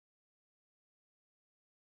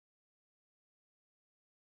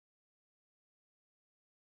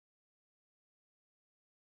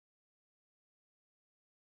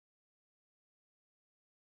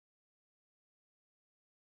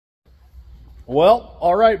Well,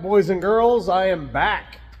 all right, boys and girls, I am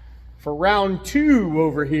back for round 2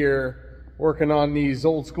 over here working on these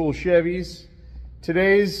old school Chevys.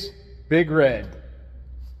 Today's Big Red.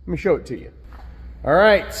 Let me show it to you. All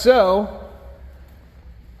right, so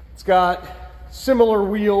it's got similar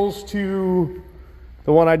wheels to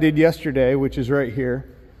the one I did yesterday, which is right here.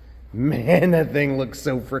 Man, that thing looks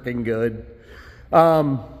so freaking good.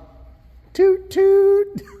 Toot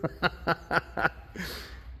toot.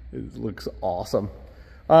 It looks awesome.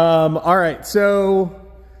 All right, so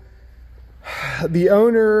the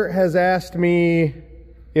owner has asked me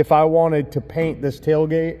if I wanted to paint this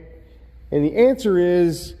tailgate, and the answer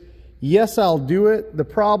is yes, I'll do it. The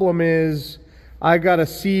problem is I gotta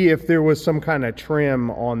see if there was some kind of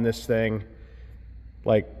trim on this thing,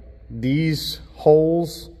 like these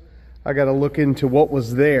holes. I gotta look into what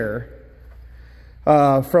was there.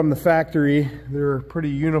 From the factory, there are pretty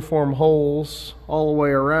uniform holes all the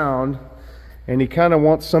way around, and he kind of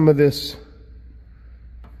wants some of this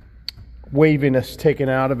waviness taken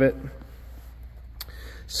out of it.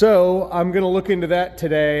 So I'm going to look into that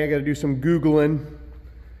today. I got to do some Googling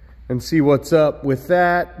and see what's up with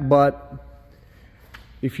that. But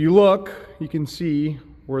if you look, you can see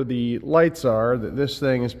where the lights are, that this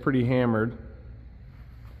thing is pretty hammered.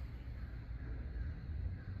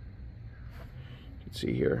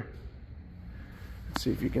 See here. Let's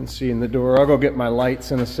see if you can see in the door. I'll go get my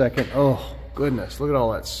lights in a second. Oh goodness, look at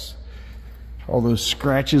all those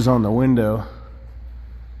scratches on the window.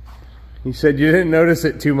 He said you didn't notice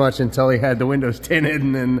it too much until he had the windows tinted,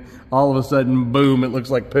 and then all of a sudden, boom, it looks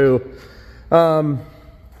like poo.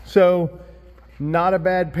 So not a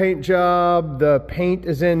bad paint job. The paint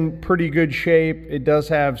is in pretty good shape. It does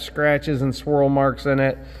have scratches and swirl marks in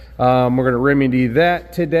it. We're gonna remedy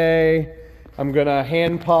that today. I'm gonna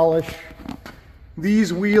hand polish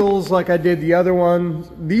these wheels like I did the other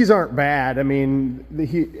one. These aren't bad. I mean,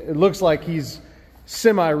 it looks like he's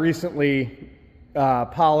semi-recently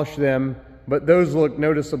polished them, but those look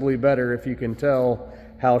noticeably better if you can tell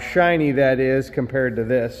how shiny that is compared to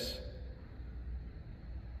this.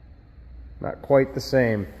 Not quite the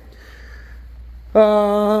same.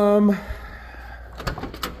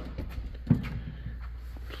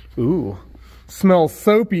 Ooh. Smells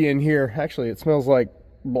soapy in here. Actually, it smells like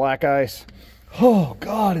black ice. Oh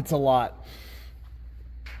God, it's a lot.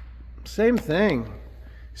 Same thing.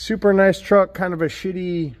 Super nice truck, kind of a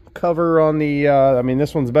shitty cover on the, I mean,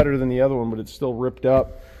 this one's better than the other one, but it's still ripped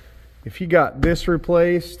up. If he got this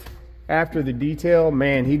replaced after the detail,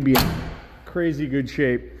 man, he'd be in crazy good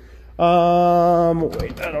shape. Wait,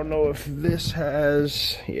 I don't know if this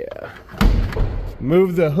has, yeah.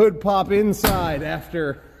 Move the hood pop inside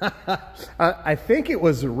after, I think it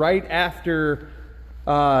was right after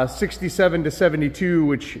 67 to 72,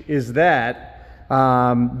 which is that.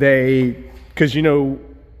 Because you know,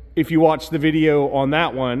 if you watch the video on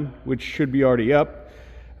that one, which should be already up,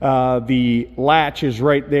 the latch is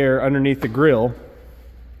right there underneath the grill.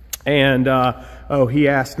 And oh, he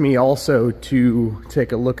asked me also to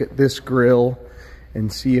take a look at this grill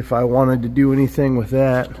and see if I wanted to do anything with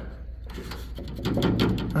that.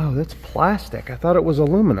 Oh, that's plastic. I thought it was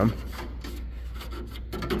aluminum.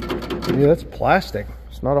 Yeah, that's plastic.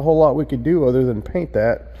 There's not a whole lot we could do other than paint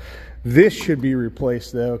that. This should be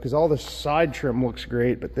replaced though, because all the side trim looks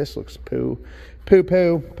great, but this looks poo. Poo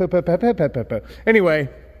poo, poo poo poo poo poo poo poo. Anyway,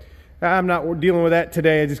 I'm not dealing with that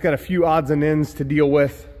today. I just got a few odds and ends to deal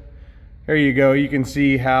with. There you go. You can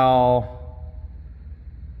see how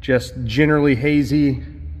just generally hazy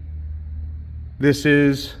this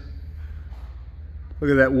is. Look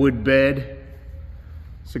at that wood bed.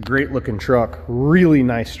 It's a great looking truck. Really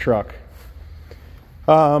nice truck.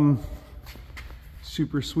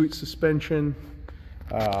 Super sweet suspension.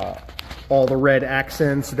 All the red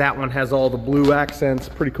accents. That one has all the blue accents.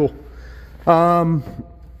 Pretty cool. All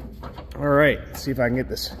right, let's see if I can get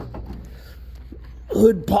this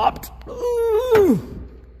hood popped.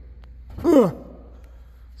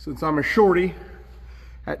 Since I'm a shorty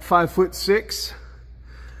at 5'6".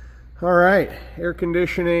 All right, air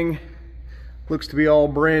conditioning looks to be all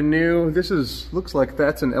brand new. This looks like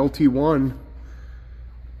that's an LT1.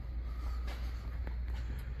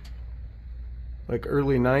 Like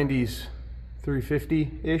early 90s,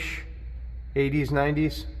 350-ish, 80s,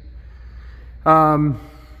 90s.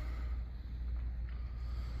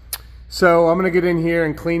 So I'm gonna get in here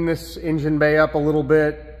and clean this engine bay up a little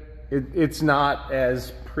bit. It's not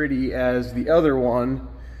as pretty as the other one,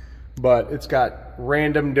 but it's got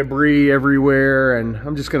random debris everywhere, and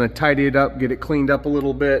I'm just gonna tidy it up, get it cleaned up a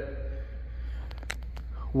little bit,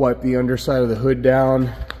 wipe the underside of the hood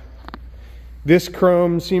down, This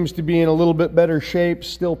chrome seems to be in a little bit better shape,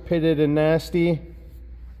 still pitted and nasty,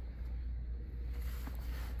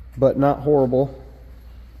 but not horrible.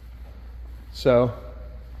 So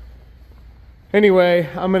anyway,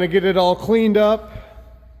 I'm gonna get it all cleaned up.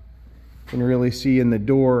 You can really see in the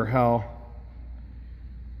door how,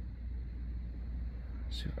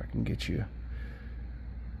 see if I can get you.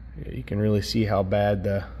 Yeah, you can really see how bad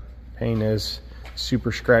the paint is.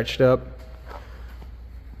 Super scratched up.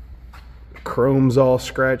 Chrome's all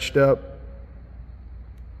scratched up.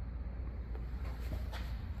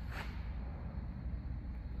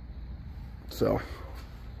 So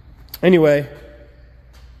anyway,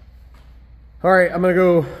 all right, I'm gonna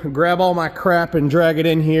go grab all my crap and drag it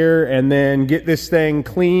in here and then get this thing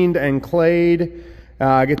cleaned and clayed.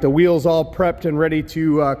 Get the wheels all prepped and ready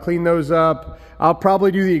to clean those up. I'll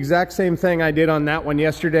probably do the exact same thing I did on that one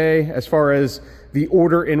yesterday as far as the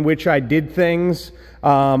order in which I did things.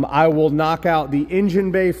 I will knock out the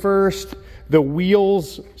engine bay first, the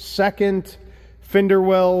wheels second, fender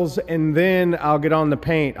wells, and then I'll get on the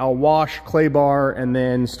paint. I'll wash, clay bar, and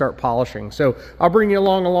then start polishing. So I'll bring you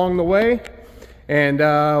along the way, and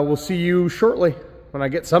we'll see you shortly when I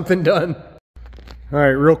get something done. All right,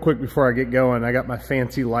 real quick before I get going, I got my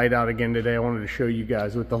fancy light out again today. I wanted to show you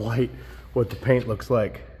guys with the light what the paint looks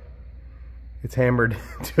like. It's hammered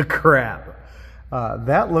to crap.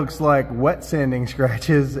 That looks like wet sanding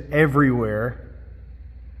scratches everywhere.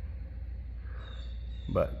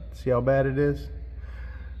 But see how bad it is?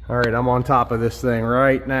 All right, I'm on top of this thing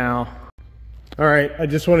right now. All right, I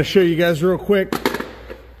just want to show you guys real quick.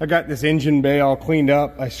 I got this engine bay all cleaned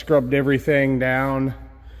up. I scrubbed everything down.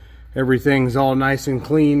 Everything's all nice and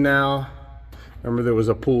clean now. Remember there was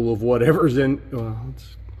a pool of whatever's in, well,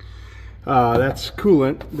 that's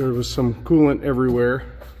coolant. There was some coolant everywhere.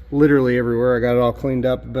 Literally everywhere. I got it all cleaned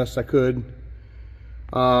up the best I could.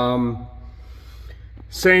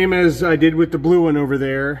 Same as I did with the blue one over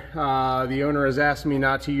there. The owner has asked me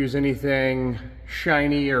not to use anything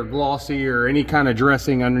shiny or glossy or any kind of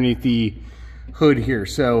dressing underneath the hood here.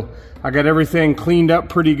 So I got everything cleaned up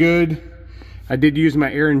pretty good. I did use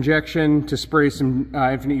my air injection to spray some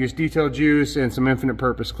infinite use detail juice and some infinite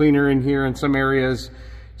purpose cleaner in here in some areas.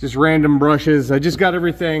 Just random brushes. I just got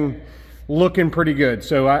everything looking pretty good.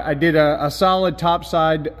 So I did a solid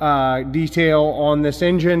topside detail on this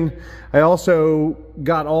engine. I also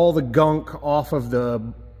got all the gunk off of the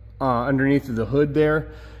underneath of the hood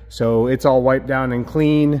there. So it's all wiped down and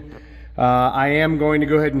clean. I am going to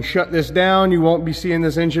go ahead and shut this down. You won't be seeing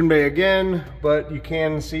this engine bay again, but you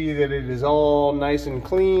can see that it is all nice and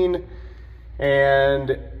clean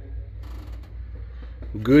and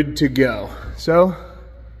good to go. So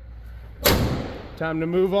time to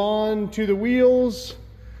move on to the wheels.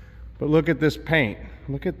 But look at this paint.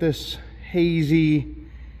 Look at this hazy,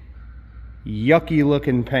 yucky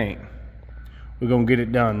looking paint. We're gonna get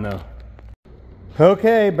it done though.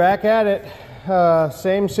 Okay, back at it.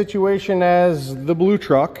 Same situation as the blue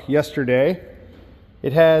truck yesterday.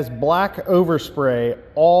 It has black overspray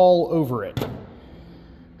all over it.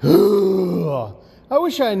 I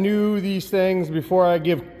wish I knew these things before I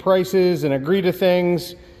give prices and agree to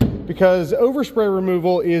things, because overspray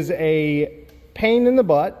removal is a pain in the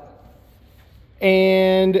butt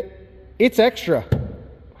and it's extra.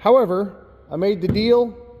 However, I made the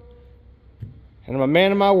deal and I'm a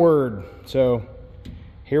man of my word. So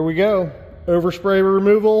here we go. Overspray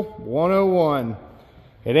removal 101.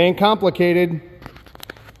 It ain't complicated.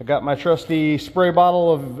 I got my trusty spray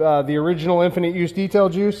bottle of the original infinite use detail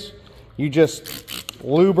juice. You just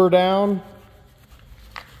lube her down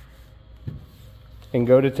and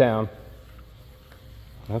go to town.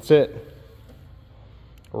 That's it.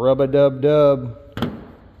 Rub-a-dub-dub.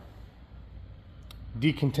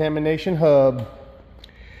 Decontamination hub.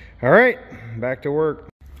 All right, back to work.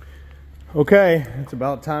 Okay, it's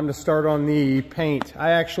about time to start on the paint.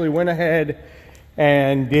 I actually went ahead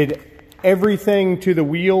and did everything to the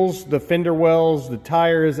wheels, the fender wells, the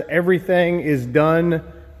tires. Everything is done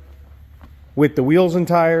with the wheels and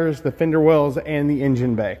tires, the fender wells, and the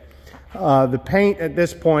engine bay. The paint at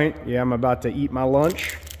this point, yeah, I'm about to eat my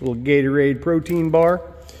lunch, a little Gatorade protein bar.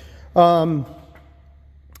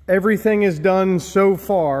 Everything is done so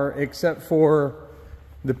far except for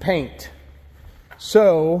the paint.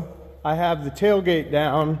 So I have the tailgate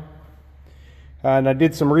down and I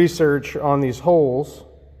did some research on these holes,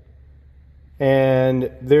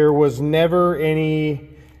 and there was never any,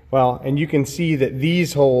 well, and you can see that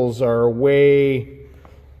these holes are way,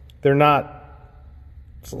 they're not,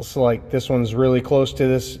 it's like this one's really close to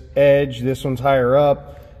this edge, this one's higher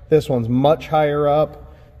up, this one's much higher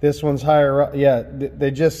up, this one's higher up. Yeah,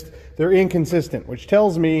 they're inconsistent, which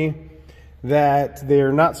tells me that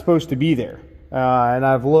they're not supposed to be there. And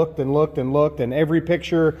I've looked and looked and looked, and every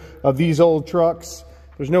picture of these old trucks,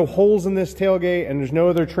 there's no holes in this tailgate, and there's no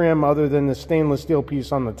other trim other than the stainless steel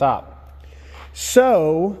piece on the top.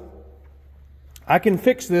 So I can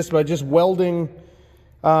fix this by just welding,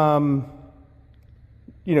 welding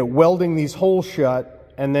these holes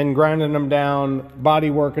shut and then grinding them down, body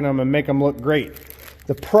working them, and make them look great.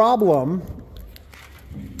 The problem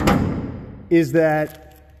is that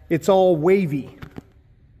it's all wavy.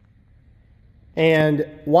 And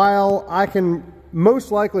while I can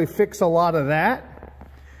most likely fix a lot of that,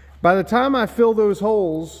 by the time I fill those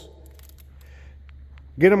holes,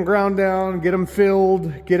 get them ground down, get them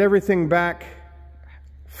filled, get everything back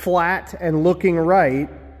flat and looking right,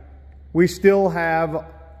 we still have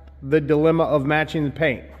the dilemma of matching the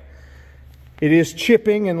paint. It is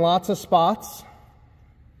chipping in lots of spots.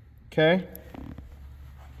 Okay.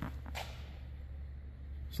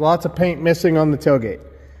 There's lots of paint missing on the tailgate.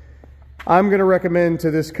 I'm going to recommend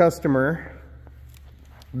to this customer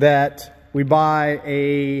that we buy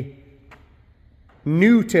a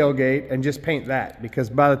new tailgate and just paint that,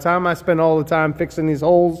 because by the time I spend all the time fixing these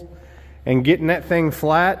holes and getting that thing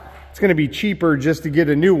flat, it's going to be cheaper just to get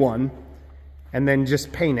a new one and then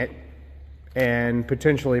just paint it and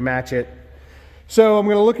potentially match it. So I'm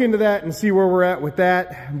going to look into that and see where we're at with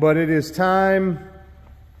that, but it is time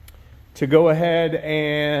to go ahead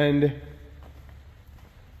and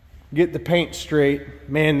get the paint straight.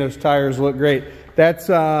 Man, those tires look great. That's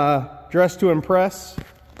Dress to Impress,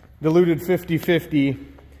 diluted 50/50,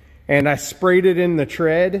 and I sprayed it in the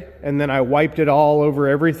tread, and then I wiped it all over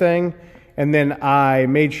everything, and then I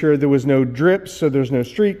made sure there was no drips, so there's no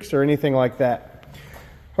streaks or anything like that.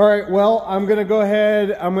 All right, well, I'm gonna go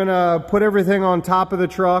ahead, I'm gonna put everything on top of the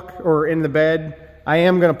truck or in the bed. I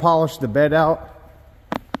am gonna polish the bed out.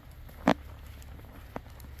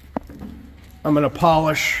 I'm gonna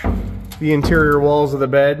polish the interior walls of the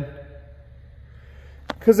bed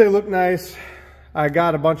because they look nice. I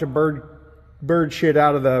got a bunch of bird shit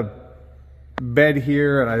out of the bed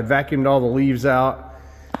here, and I vacuumed all the leaves out.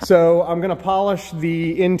 So I'm gonna polish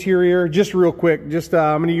the interior just real quick. Just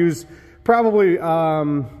I'm gonna use probably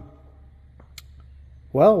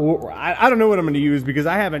well, I don't know what I'm going to use because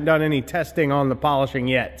I haven't done any testing on the polishing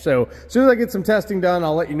yet. So as soon as I get some testing done,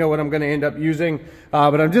 I'll let you know what I'm going to end up using.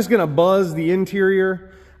 But I'm just going to buzz the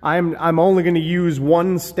interior. I'm only going to use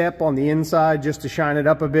one step on the inside just to shine it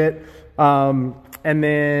up a bit. And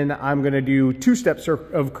then I'm going to do 2 steps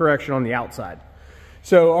of correction on the outside.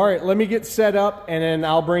 So, all right, let me get set up, and then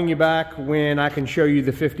I'll bring you back when I can show you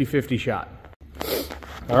the 50/50 shot.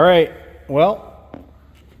 All right, well,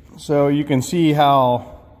 so you can see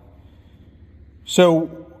how,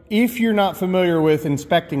 so if you're not familiar with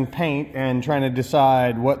inspecting paint and trying to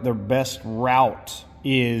decide what the best route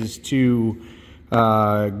is to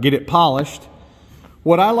get it polished,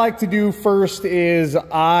 what I like to do first is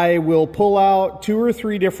I will pull out 2 or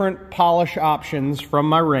 3 different polish options from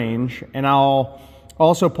my range, and I'll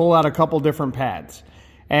also pull out a couple different pads.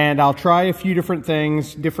 And I'll try a few different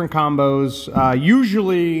things, different combos.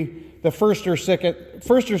 Usually the first or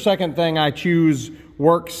second thing I choose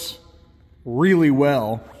works really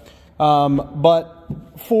well. But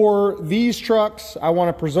for these trucks, I want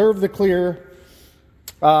to preserve the clear.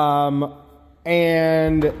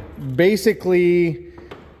 And basically,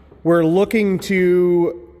 we're looking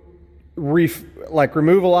to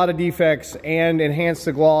remove a lot of defects and enhance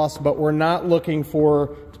the gloss, but we're not looking for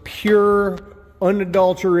pure,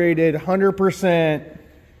 unadulterated, 100%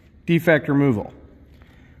 defect removal.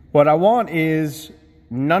 What I want is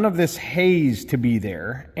none of this haze to be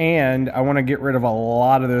there, and I want to get rid of a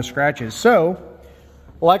lot of those scratches. So,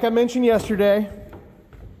 like I mentioned yesterday,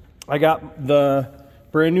 I got the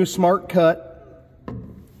brand new Smart Cut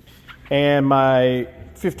and my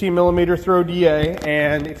 15mm throw DA,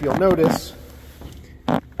 and if you'll notice,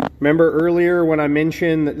 remember earlier when I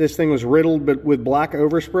mentioned that this thing was riddled but with black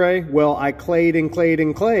overspray? Well, I clayed and clayed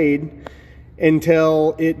and clayed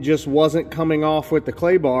until it just wasn't coming off with the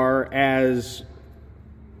clay bar as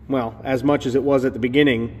much as it was at the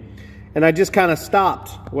beginning. And I just kind of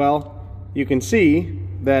stopped. Well, you can see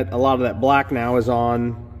that a lot of that black now is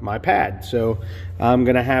on my pad. So I'm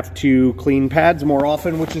gonna have to clean pads more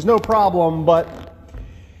often, which is no problem, but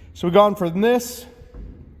so we've gone from this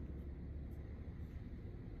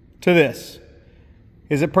to this.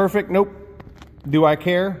 Is it perfect? Nope. Do I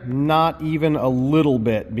care? Not even a little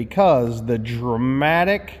bit, because the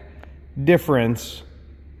dramatic difference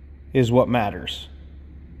is what matters.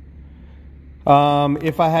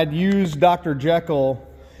 If I had used Dr. Jekyll,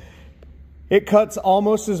 It cuts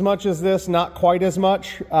almost as much as this, not quite as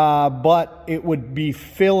much, but it would be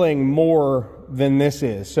filling more than this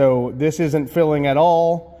is. So this isn't filling at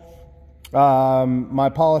all. My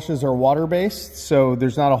polishes are water-based, so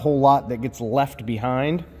there's not a whole lot that gets left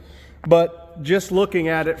behind. But just looking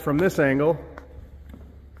at it from this angle,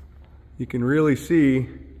 you can really see.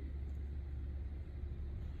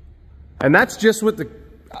 And that's just with the,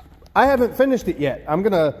 I haven't finished it yet. I'm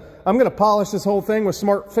gonna polish this whole thing with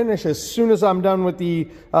Smart Finish as soon as I'm done with the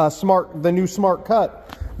new Smart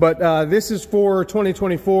Cut. But this is for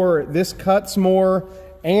 2024. This cuts more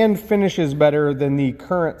and finishes better than the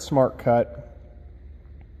current Smart Cut.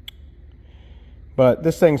 But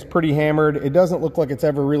this thing's pretty hammered. It doesn't look like it's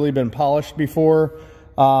ever really been polished before.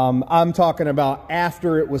 I'm talking about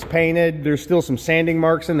after it was painted. There's still some sanding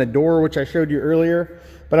marks in the door, which I showed you earlier.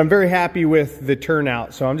 But I'm very happy with the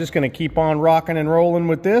turnout. So I'm just going to keep on rocking and rolling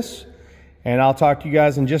with this. And I'll talk to you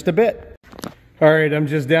guys in just a bit. All right, I'm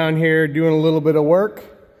just down here doing a little bit of work.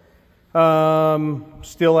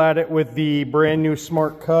 Still at it with the brand new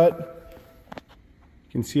Smart Cut.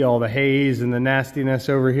 You can see all the haze and the nastiness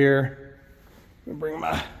over here. Let me bring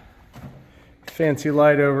my fancy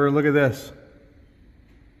light over. Look at this.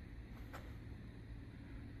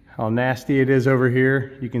 How nasty it is over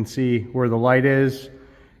here. You can see where the light is.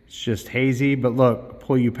 It's just hazy, but look,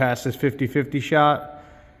 pull you past this 50-50 shot,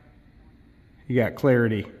 you got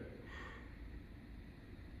clarity.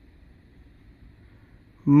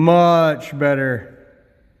 Much better.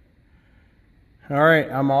 All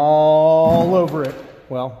right, I'm all over it.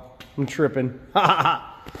 Well, I'm tripping. All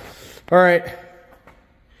right,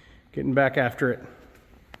 getting back after it.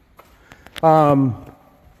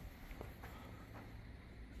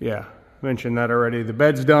 Yeah, mentioned that already. The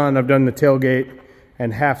bed's done. I've done the tailgate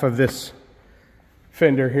and half of this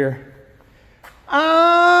fender here.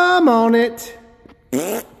 I'm on it.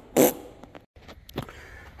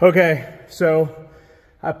 Okay, so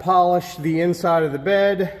I polished the inside of the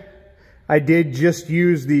bed. I did just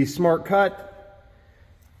use the Smart Cut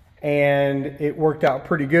and it worked out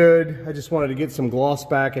pretty good. I just wanted to get some gloss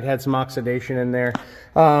back. It had some oxidation in there.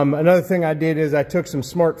 Another thing I did is I took some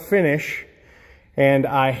Smart Finish and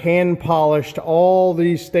I hand polished all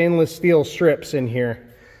these stainless steel strips in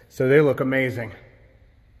here. So they look amazing.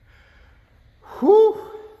 Whew.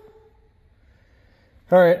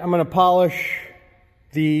 All right, I'm gonna polish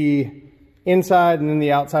the inside and then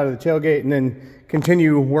the outside of the tailgate and then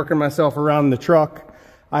continue working myself around the truck.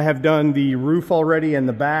 I have done the roof already and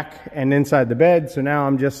the back and inside the bed. So now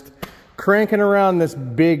I'm just cranking around this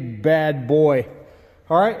big bad boy.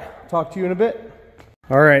 All right, talk to you in a bit.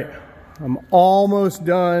 All right. I'm almost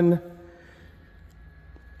done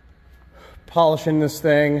polishing this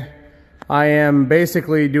thing. I am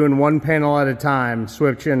basically doing one panel at a time,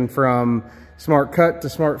 switching from Smart Cut to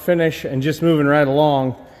Smart Finish and just moving right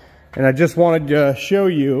along. And I just wanted to show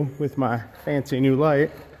you with my fancy new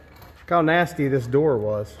light, look how nasty this door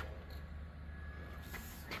was.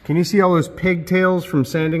 Can you see all those pigtails from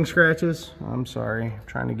sanding scratches? I'm sorry, I'm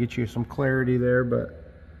trying to get you some clarity there, but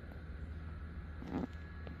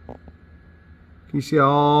you see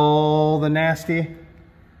all the nasty?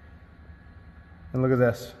 And look at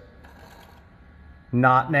this.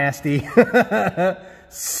 Not nasty.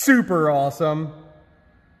 Super awesome.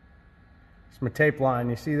 It's my tape line,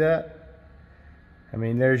 you see that? I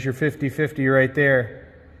mean, there's your 50-50 right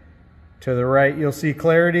there. To the right, you'll see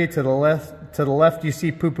clarity. To the left, you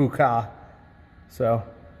see poo-poo-ka. So,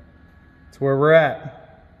 that's where we're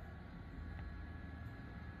at.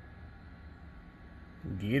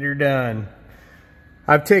 Get her done.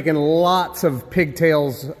 I've taken lots of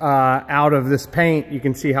pigtails out of this paint. You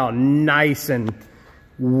can see how nice and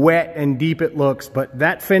wet and deep it looks, but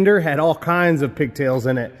that fender had all kinds of pigtails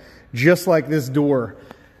in it, just like this door.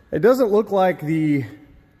 It doesn't look like the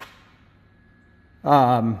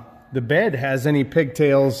bed has any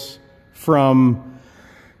pigtails from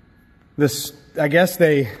this. I guess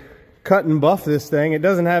they cut and buff this thing. It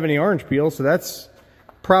doesn't have any orange peel, so that's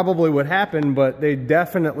probably what happened, but they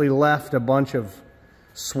definitely left a bunch of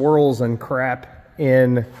swirls and crap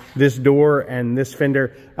in this door and this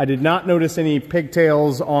fender. I did not notice any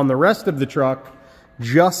pigtails on the rest of the truck,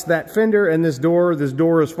 just that fender and this door. This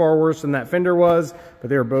door is far worse than that fender was, but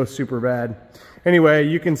they were both super bad. Anyway,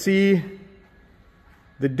 you can see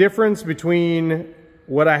the difference between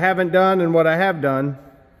what I haven't done and what I have done.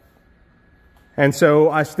 And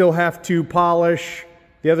so I still have to polish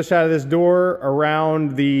the other side of this door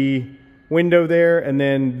around the window there and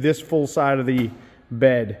then this full side of the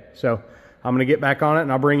bed. So I'm gonna get back on it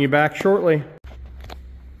and I'll bring you back shortly.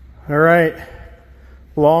 All right,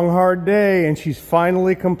 long hard day and she's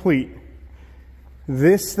finally complete.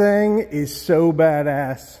 This thing is so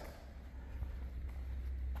badass.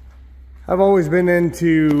 I've always been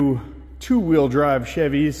into two-wheel drive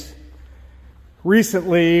Chevys.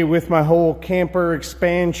 Recently, with my whole camper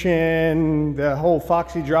expansion, the whole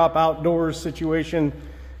Foxy Drop outdoors situation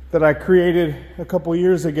that I created a couple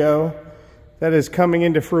years ago, that is coming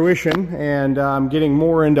into fruition, and I'm getting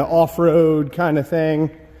more into off-road kind of thing.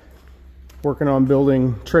 Working on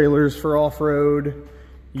building trailers for off-road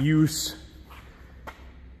use.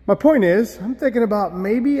 My point is, I'm thinking about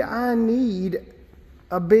maybe I need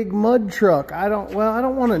a big mud truck. I don't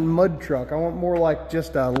want a mud truck. I want more like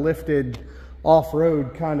just a lifted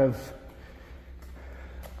off-road kind of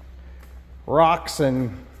rocks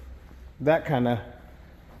and that kind of,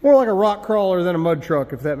 more like a rock crawler than a mud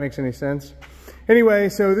truck, if that makes any sense. Anyway,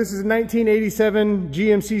 so this is a 1987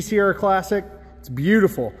 GMC Sierra Classic. It's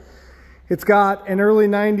beautiful. It's got an early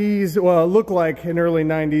 90s, well, it looked like an early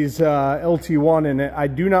 90s LT1 in it. I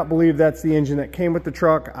do not believe that's the engine that came with the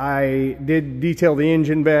truck. I did detail the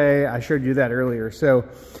engine bay. I showed you that earlier. So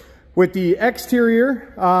with the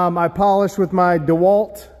exterior, I polished with my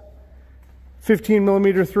DeWalt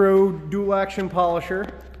 15mm throw dual action polisher,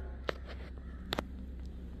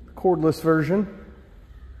 cordless version,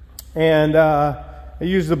 and I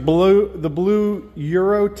used the blue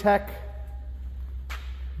Eurotech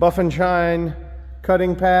Buff and Shine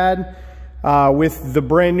cutting pad with the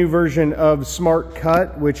brand new version of Smart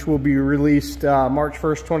Cut, which will be released March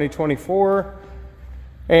 1st, 2024.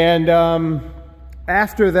 And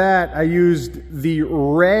after that, I used the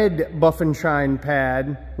red Buff and Shine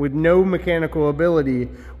pad with no mechanical ability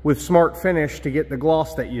with Smart Finish to get the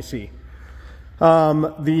gloss that you see.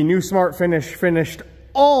 The new Smart Finish finished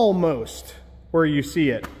almost where you see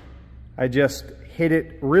it. I just hit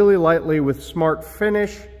it really lightly with Smart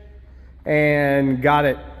Finish and got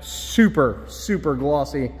it super, super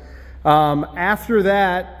glossy. After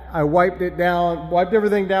that, I wiped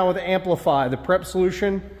everything down with Amplify, the prep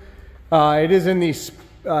solution. It is in the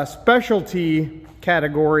specialty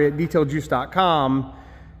category at detailjuice.com.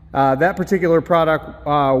 That particular product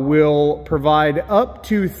will provide up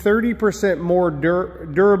to 30% more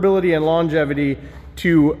durability and longevity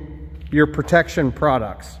to your protection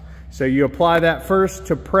products. So you apply that first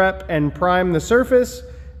to prep and prime the surface,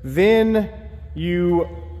 then you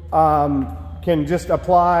can just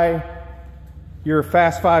apply your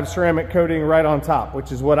Fast 5 ceramic coating right on top,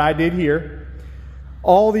 which is what I did here.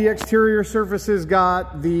 All the exterior surfaces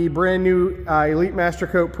got the brand new Elite Master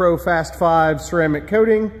Coat Pro Fast 5 ceramic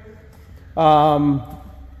coating.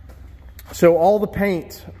 So all the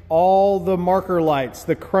paint, all the marker lights,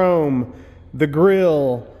 the chrome, the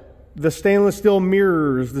grille, the stainless steel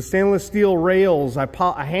mirrors, the stainless steel rails,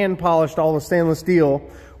 I hand polished all the stainless steel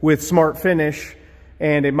with Smart Finish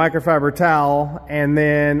and a microfiber towel, and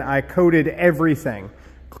then I coated everything.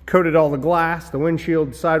 Coated all the glass, the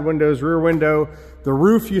windshield, side windows, rear window. The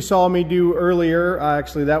roof you saw me do earlier,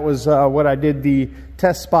 actually that was what I did the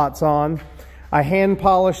test spots on. I hand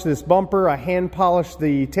polished this bumper, I hand polished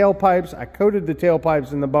the tailpipes, I coated the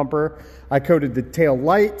tailpipes in the bumper, I coated the tail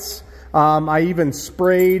lights. I even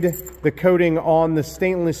sprayed the coating on the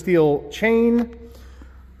stainless steel chain.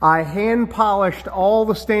 I hand polished all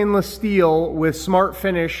the stainless steel with Smart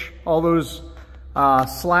Finish, all those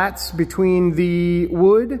slats between the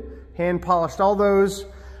wood, hand polished all those.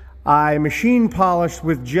 I machine polished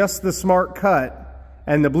with just the Smart Cut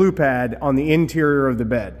and the blue pad on the interior of the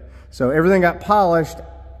bed. So everything got polished,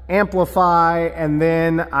 Amplify, and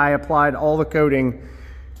then I applied all the coating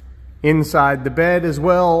inside the bed as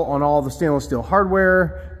well on all the stainless steel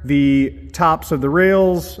hardware, the tops of the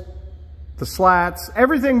rails, the slats,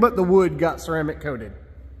 everything but the wood got ceramic coated.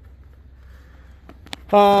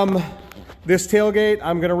 This tailgate,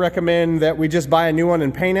 I'm going to recommend that we just buy a new one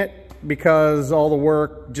and paint it, because all the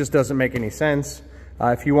work just doesn't make any sense.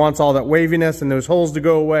 If you want all that waviness and those holes to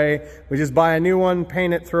go away, we just buy a new one,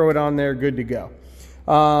 paint it, throw it on there, good to go.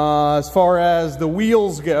 As far as the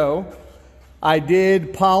wheels go, I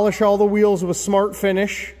did polish all the wheels with Smart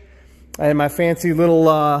Finish and my fancy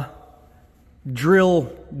little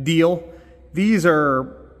drill deal. These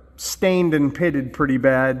are stained and pitted pretty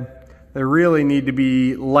bad. They really need to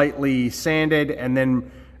be lightly sanded and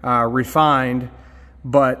then refined,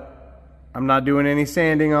 but I'm not doing any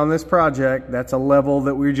sanding on this project. That's a level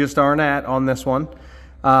that we just aren't at on this one.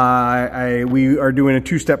 We are doing a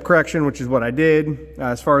two-step correction, which is what I did.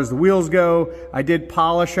 As far as the wheels go, I did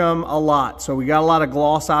polish them a lot. So we got a lot of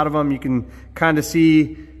gloss out of them. You can kind of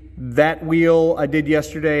see that wheel I did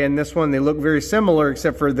yesterday and this one, they look very similar,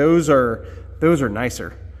 except for those are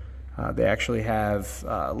nicer. They actually have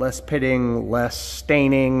less pitting, less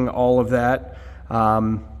staining, all of that.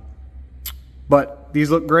 but these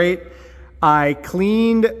look great. I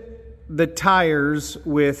cleaned the tires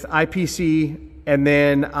with IPC and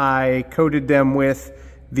then I coated them with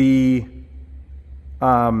the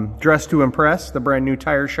Dress to Impress, the brand new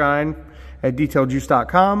tire shine at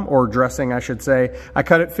detailedjuice.com, or dressing I should say. I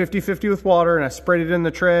cut it 50-50 with water and I sprayed it in the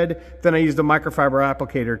tread. Then I used a microfiber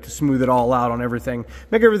applicator to smooth it all out on everything.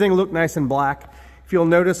 Make everything look nice and black. If you'll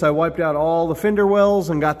notice, I wiped out all the fender wells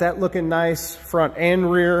and got that looking nice, front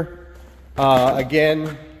and rear.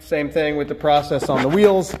 Again, same thing with the process on the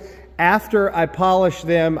wheels. After I polished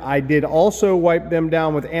them, I did also wipe them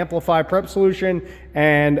down with Amplify Prep Solution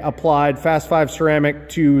and applied Fast 5 ceramic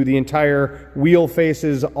to the entire wheel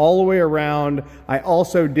faces all the way around. I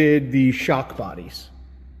also did the shock bodies.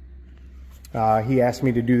 He asked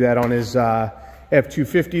me to do that on his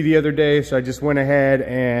F250 the other day, so I just went ahead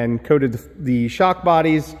and coated the shock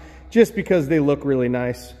bodies just because they look really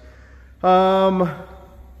nice.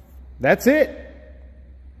 That's it.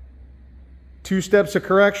 2 steps of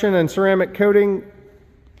correction and ceramic coating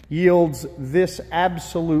yields this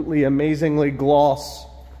absolutely amazingly glossy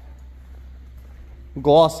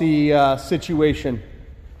situation.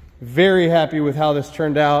 Very happy with how this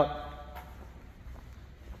turned out.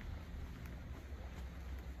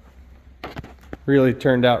 Really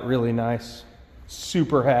turned out really nice.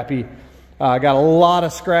 Super happy. I got a lot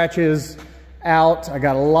of scratches out. I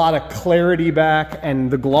got a lot of clarity back,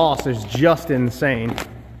 and the gloss is just insane.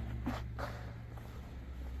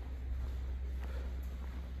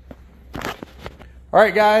 All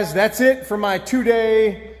right, guys, that's it for my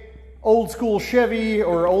 2-day old school Chevy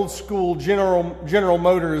or old school General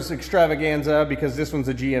Motors extravaganza, because this one's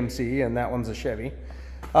a GMC and that one's a Chevy.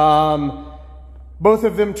 Both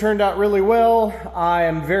of them turned out really well. I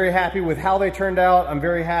am very happy with how they turned out. I'm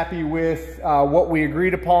very happy with what we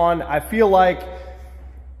agreed upon. I feel like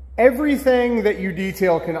everything that you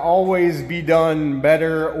detail can always be done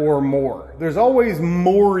better or more. There's always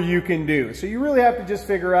more you can do. So you really have to just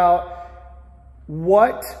figure out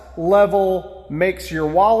what level makes your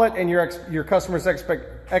wallet and your customer's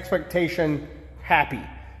expectation happy.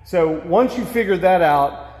 So once you figure that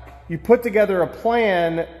out, you put together a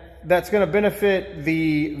plan that's going to benefit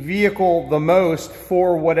the vehicle the most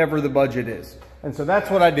for whatever the budget is. And so that's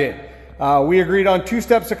what I did. We agreed on 2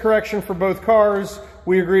 steps of correction for both cars.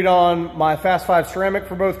 We agreed on my Fast 5 ceramic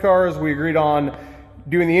for both cars. We agreed on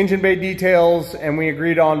doing the engine bay details, and we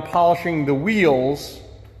agreed on polishing the wheels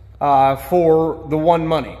for the one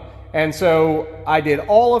money. And so I did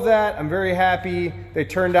all of that. I'm very happy. They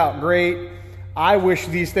turned out great. I wish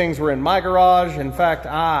these things were in my garage. In fact,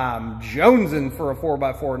 I'm jonesing for a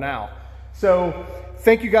 4x4 now. So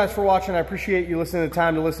thank you guys for watching. I appreciate you taking the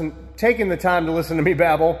time to listen to me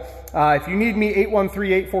babble. If you need me,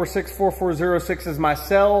 813-846-4406 is my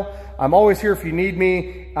cell. I'm always here if you need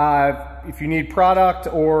me. If you need product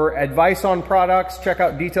or advice on products, check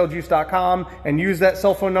out detailedjuice.com and use that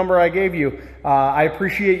cell phone number I gave you. I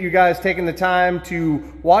appreciate you guys taking the time to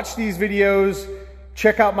watch these videos,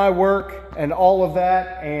 check out my work and all of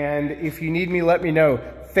that. And if you need me, let me know.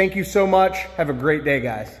 Thank you so much. Have a great day,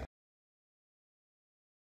 guys.